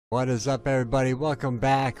What is up, everybody? Welcome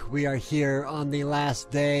back. We are here on the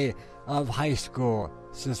last day of high school.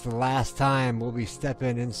 Since the last time we'll be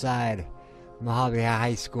stepping inside Mojave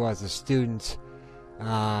High School as a student.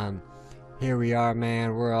 Here we are,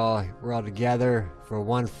 man. We're all together for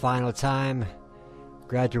one final time.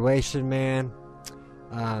 Graduation, man.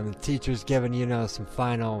 The teacher's giving some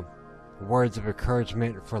final words of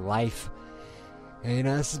encouragement for life. And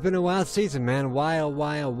this has been a wild season, man.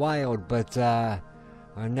 Wild. But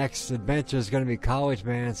our next adventure is going to be college,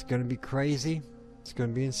 man. It's going to be crazy. It's going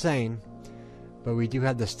to be insane. But we do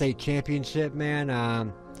have the state championship, man.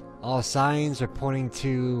 All signs are pointing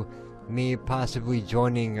to me possibly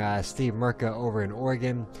joining Steve Merca over in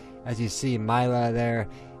Oregon. As you see, Mila there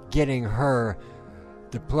getting her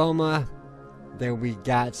diploma. Then we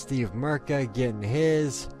got Steve Merca getting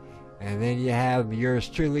his. And then you have yours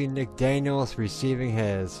truly, Nick Daniels, receiving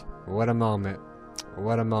his. What a moment.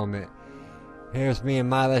 What a moment. Here's me and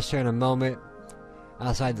Mila sharing a moment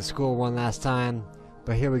outside the school one last time.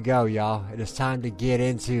 But here we go, y'all. It is time to get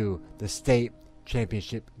into the state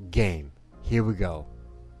championship game. Here we go.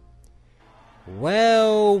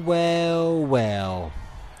 Well.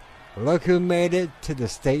 Look who made it to the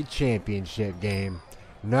state championship game.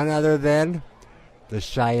 None other than the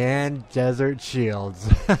Cheyenne Desert Shields.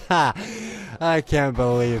 I can't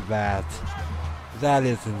believe that. That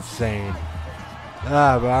is insane.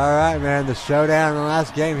 But alright, man, the showdown in the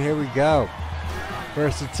last game, here we go.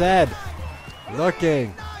 First it's Ed.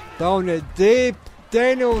 Looking. Throwing it deep.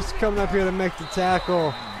 Daniels coming up here to make the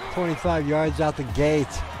tackle. 25 yards out the gate.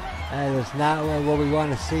 That is not what we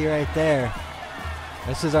want to see right there.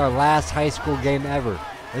 This is our last high school game ever.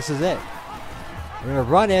 This is it. We're going to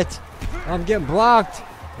run it. I'm getting blocked.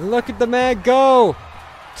 And look at the man go.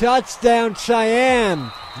 Touchdown,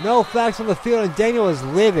 Cheyenne. No flags on the field, and Daniel is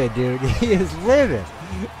livid, dude. He is livid.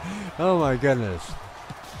 Oh, my goodness.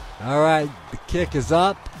 All right, the kick is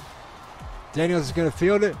up. Daniels is going to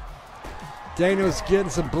field it. Daniels getting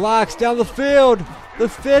some blocks down the field. The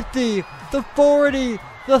 50, the 40,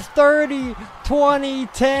 the 30, 20,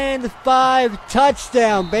 10, 5.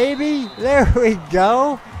 Touchdown, baby. There we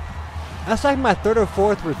go. That's like my third or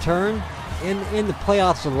fourth return in the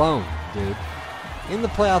playoffs alone, dude. In the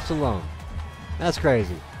playoffs alone. That's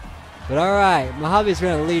crazy. But alright, Mojave's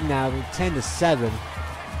going to lead now 10-7.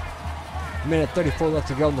 Minute 34 left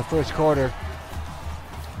to go in the first quarter.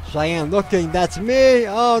 Cheyenne looking, that's me!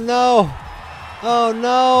 Oh no! Oh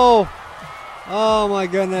no! Oh my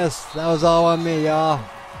goodness, that was all on me, y'all.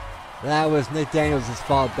 That was Nick Daniels'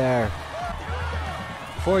 fault there.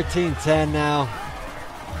 14-10 now.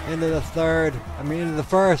 Into the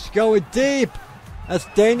first. Going deep! That's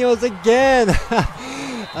Daniels again!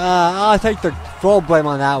 I'll take the full blame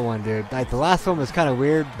on that one, dude. Like, the last one was kind of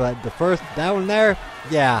weird, but that one there,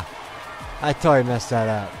 yeah. I totally messed that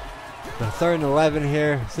up. The 3rd and 11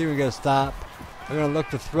 here. See if we're going to stop. We're going to look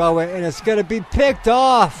to throw it, and it's going to be picked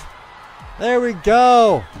off. There we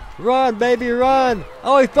go. Run, baby, run.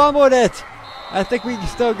 Oh, he fumbled it. I think we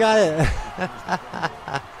still got it.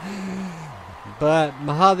 But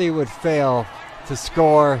Mojave would fail to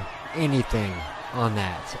score anything on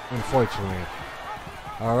that, unfortunately.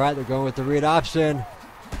 Alright, they're going with the read option.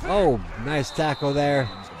 Oh, nice tackle there.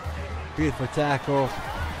 Beautiful tackle.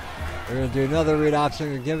 They're going to do another read option.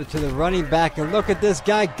 They're going to give it to the running back. And look at this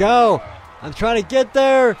guy go. I'm trying to get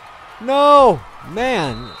there. No.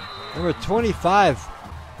 Man, number 25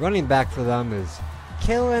 running back for them is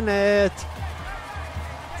killing it.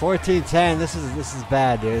 14-10. This is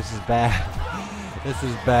bad, dude. This is bad. This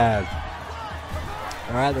is bad.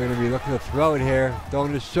 Alright, they're going to be looking to throw it here.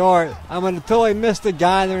 Throwing it short. I'm going to totally miss the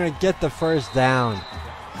guy. They're going to get the first down.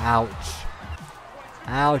 Ouch.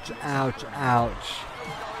 Ouch.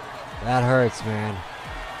 That hurts, man.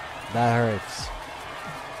 That hurts.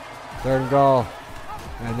 3rd and goal.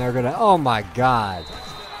 And they're going to, oh my God.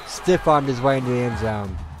 Stiff-armed his way into the end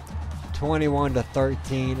zone.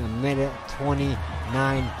 21-13. A minute 29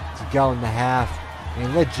 to go in the half.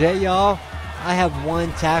 And legit, y'all, I have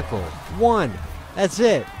one tackle. One. That's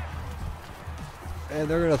it. And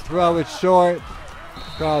they're going to throw it short.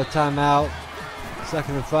 Call a timeout. 2nd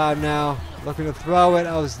and 5 now. Looking to throw it.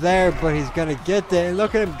 I was there, but he's going to get there. And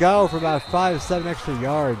look at him go for about 5 or 7 extra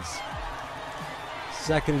yards.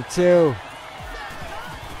 2nd and 2.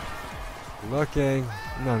 Looking.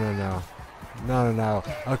 No.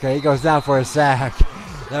 Okay, he goes down for a sack.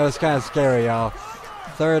 That was kind of scary, y'all.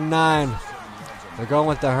 3rd and 9. They're going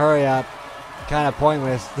with the hurry up. Kind of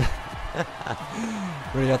pointless.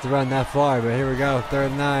 We didn't have to run that far, but here we go. 3rd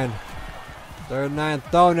and 9. 3rd and 9,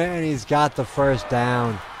 throwing it, and he's got the first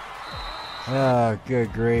down. Oh,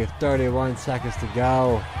 good grief. 31 seconds to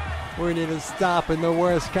go. We need to stop in the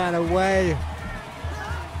worst kind of way.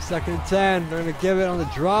 2nd and 10. They're going to give it on the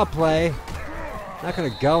draw play. Not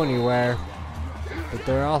going to go anywhere. But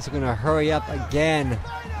they're also going to hurry up again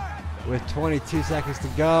with 22 seconds to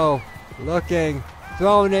go. Looking.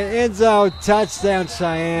 Throwing it. End zone. Touchdown,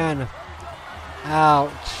 Cheyenne.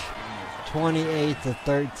 Ouch.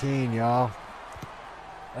 28-13, y'all.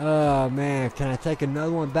 Oh, man. Can I take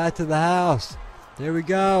another one back to the house? There we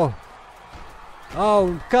go.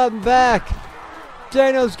 Oh, cutting back.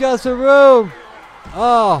 Daniel's got some room.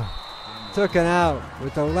 Oh, took it out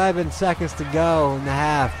with 11 seconds to go in the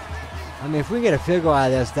half. I mean, if we get a field goal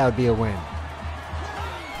out of this, that would be a win.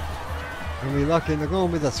 And we looking, they're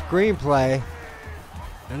going with a screenplay.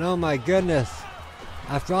 And oh my goodness,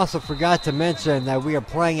 I also forgot to mention that we are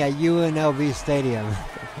playing at UNLV Stadium.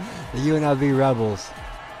 The UNLV Rebels.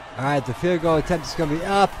 Alright, the field goal attempt is going to be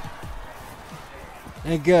up.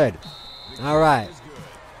 And good. Alright.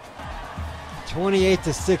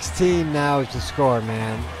 28-16 now is the score,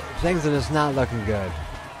 man. Things are just not looking good.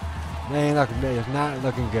 They ain't looking good. It's not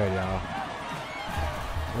looking good, y'all.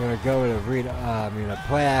 We're going to go with a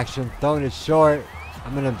play action. Throwing it short.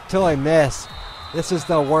 I'm going to totally miss. This is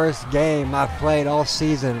the worst game I've played all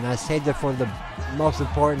season, and I saved it for the most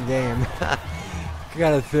important game.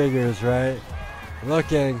 Kind of figures, right?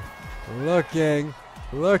 Looking.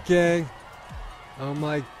 Oh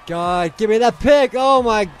my God, give me that pick. Oh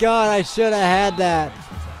my God, I should have had that.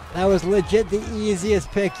 That was legit the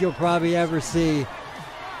easiest pick you'll probably ever see.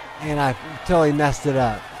 And I totally messed it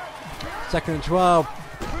up. 2nd and 12.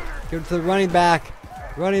 Give it to the running back.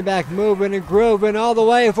 Running back moving and grooving all the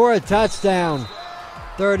way for a touchdown.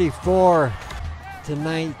 34-19.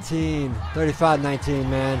 35-19,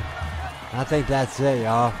 man. I think that's it,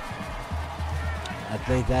 y'all. I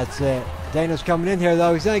think that's it. Daniel's coming in here,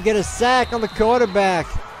 though. He's going to get a sack on the quarterback.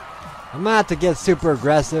 I'm going to have to get super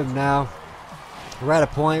aggressive now. We're at a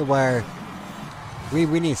point where we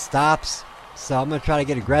need stops. So I'm going to try to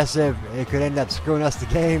get aggressive. It could end up screwing us the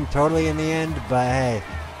game totally in the end. But, hey,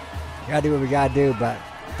 got to do what we got to do. But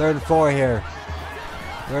 3rd and 4 here.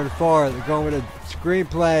 3rd and 4. They're going with a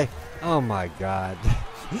screenplay. Oh, my God.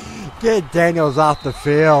 Get Daniels off the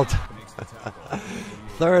field.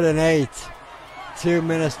 3rd and 8. 2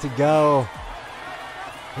 minutes to go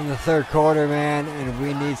in the 3rd quarter, man, and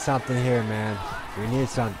we need something here, man. We need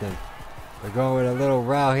something. We're going with a little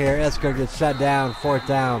route here. It's going to get shut down. 4th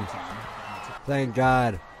down. Thank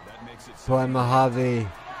God. Boy, Mojave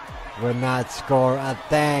would not score a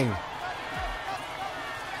thing.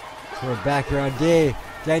 So we're back here on D.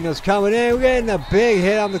 Daniel's coming in. We're getting a big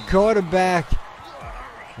hit on the quarterback.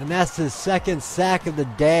 And that's his 2nd sack of the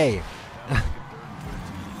day.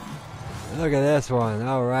 Look at this one.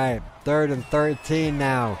 All right. 3rd and 13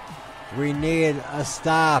 now. We need a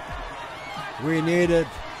stop. We need it.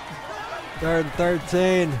 3rd and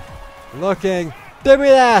 13. Looking. Give me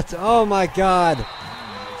that. Oh, my God.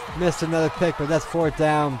 Missed another pick, but that's 4th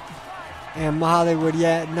down. And Mojave would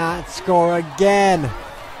yet not score again.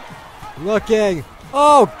 Looking.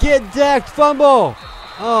 Oh, get decked. Fumble.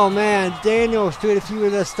 Oh, man. Daniels, dude, if you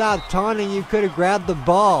would have stopped taunting, you could have grabbed the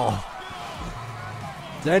ball.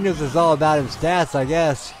 Daniels is all about his stats, I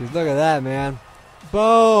guess. Because look at that, man.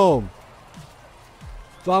 Boom.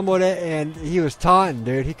 Fumbled it, and he was taunting,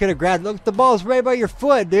 dude. He could have grabbed. Look, the ball's right by your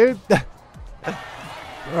foot, dude. All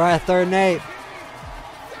right, 3rd and 8.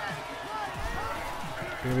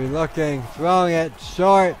 Gonna be looking, throwing it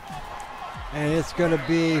short, and it's gonna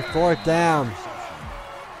be 4th down.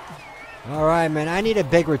 All right, man. I need a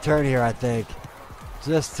big return here, I think,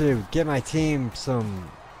 just to get my team some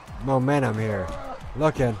momentum here.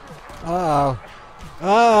 Looking. Uh-oh.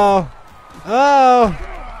 Uh-oh.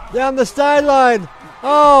 Uh-oh. Down the sideline.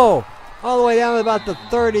 Oh. All the way down to about the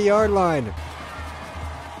 30-yard line.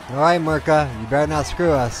 All right, Merca. You better not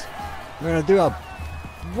screw us. We're going to do a...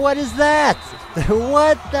 What is that?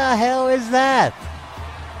 What the hell is that?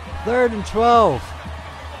 3rd and 12.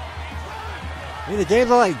 I mean,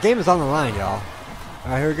 the game is on the line, y'all. All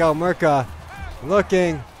right, here we go. Merca.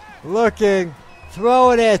 Looking.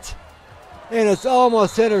 Throwing it. And it's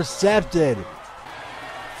almost intercepted.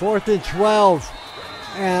 4th and 12.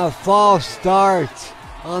 And a false start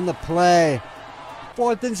on the play.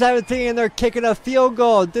 4th and 17, and they're kicking a field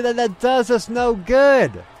goal. Dude, that does us no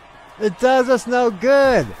good. It does us no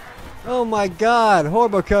good. Oh, my God.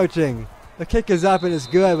 Horrible coaching. The kick is up and it's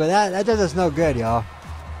good, but that does us no good, y'all.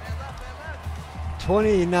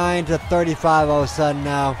 29-35 all of a sudden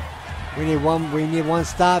now. We need one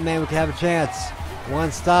stop, man. We can have a chance.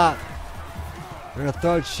 One stop. We're going to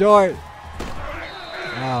throw it short.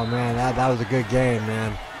 Oh, man, that was a good game,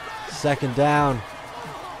 man. 2nd down.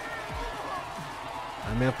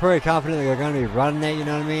 I mean, I'm pretty confident that they're going to be running it, you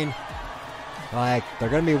know what I mean? Like, they're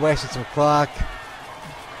going to be wasting some clock.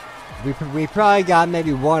 We probably got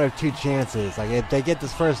maybe 1 or 2 chances. Like, if they get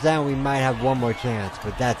this first down, we might have 1 more chance,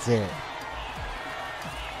 but that's it.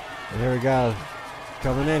 And here we go.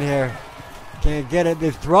 Coming in here. Can't get it.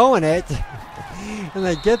 They're throwing it. And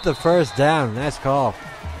they get the first down. Nice call.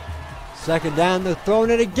 Second down, they're throwing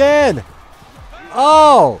it again.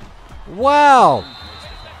 Oh! Wow!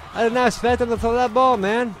 I did not expect them to throw that ball,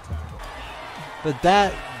 man. But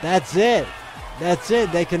that's it. That's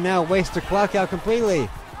it. They can now waste the clock out completely.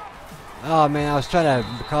 Oh, man, I was trying to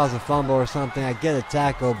cause a fumble or something. I get a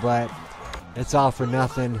tackle, but it's all for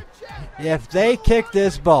nothing. If they kick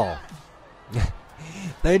this ball,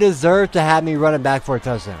 they deserve to have me running back for a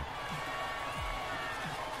touchdown.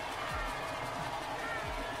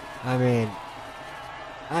 I mean,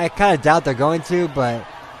 I kind of doubt they're going to, but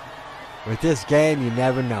with this game, you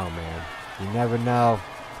never know, man. You never know.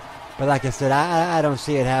 But like I said, I don't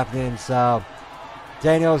see it happening, so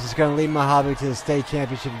Daniels is going to lead Mojave to the state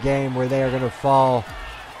championship game where they are going to fall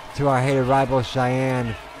to our hated rival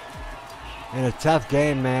Cheyenne. In a tough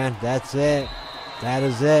game, man. That's it. That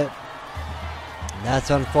is it. That's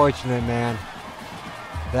unfortunate, man.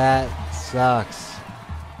 That sucks.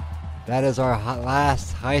 That is our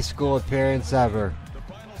last high school appearance ever.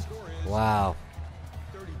 Wow.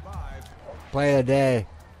 Play of the day.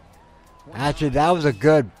 Actually, that was a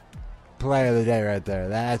good play of the day right there.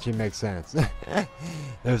 That actually makes sense. There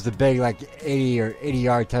was the big, like,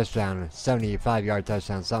 80-yard touchdown, 75-yard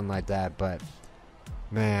touchdown, something like that. But,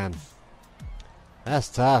 man, that's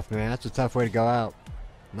tough, man. That's a tough way to go out.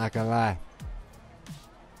 Not gonna lie.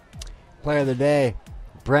 Player of the day,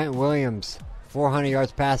 Brent Williams, 400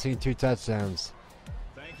 yards passing, 2 touchdowns.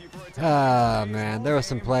 Oh, man, there were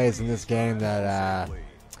some plays in this game that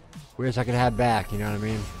wish I could have back, you know what I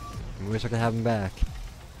mean? I wish I could have them back.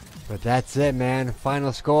 But that's it, man.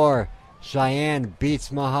 Final score, Cheyenne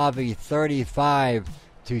beats Mojave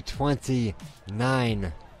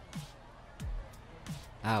 35-29.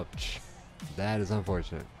 Ouch. That is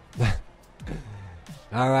unfortunate.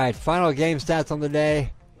 Alright, final game stats on the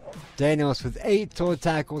day. Daniels with 8 total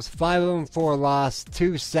tackles, 5 of them for a loss,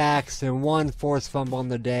 2 sacks, and 1 forced fumble on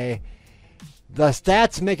the day. The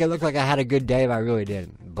stats make it look like I had a good day, but I really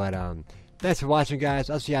didn't. But thanks for watching, guys.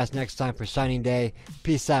 I'll see you guys next time for Shining Day.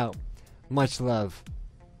 Peace out. Much love.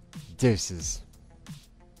 Deuces.